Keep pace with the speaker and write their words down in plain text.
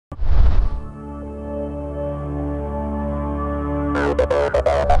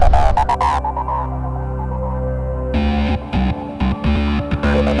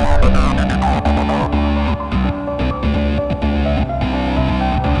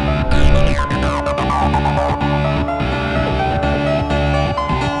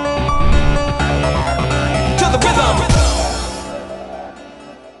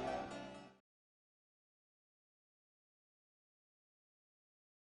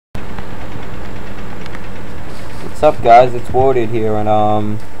What's up, guys? It's WOT here,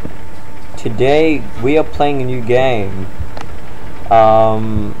 and today we are playing a new game.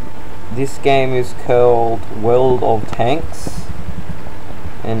 This game is called World of Tanks,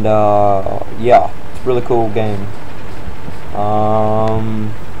 and yeah, it's a really cool game.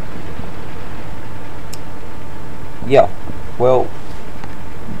 Yeah, well,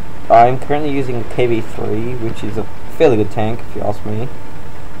 I'm currently using KV3, which is a fairly good tank if you ask me.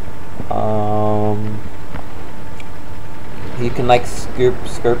 You can like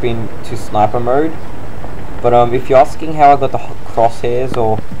scope into sniper mode, but if you're asking how I got the crosshairs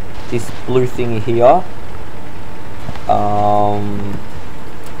or this blue thingy here,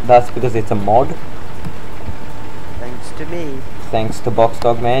 that's because it's a mod. Thanks to me. Thanks to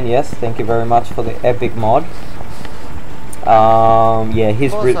Boxdogman, yes, thank you very much for the epic mod. Yeah,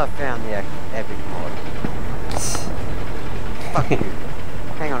 he's Of course I found the epic mod. Fuck you.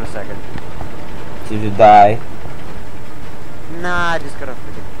 Hang on a second. Did you die? Nah, I just gotta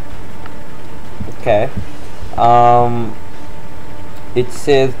forget. Okay. It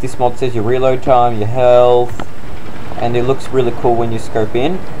says, this mod says your reload time, your health, and it looks really cool when you scope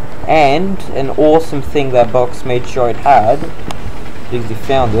in. And an awesome thing that Box made sure it had, because he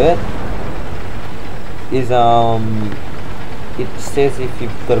found it, is it says if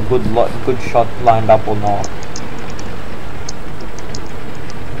you've got a good shot lined up or not.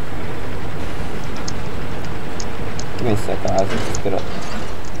 Give me a sec, guys. Let's just get it.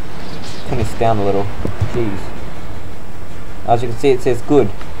 Turn this down a little. Jeez. As you can see, it says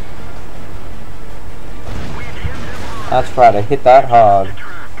good. That's right, I hit that hard.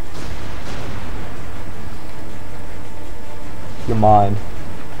 You're mine.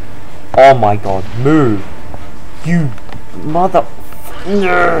 Oh my god, move! You mother...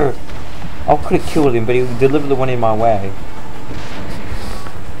 I could have killed him, but he deliberately went in my way.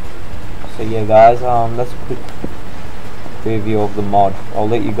 So yeah, guys, that's a quick preview of the mod. I'll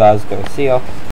let you guys go. See ya.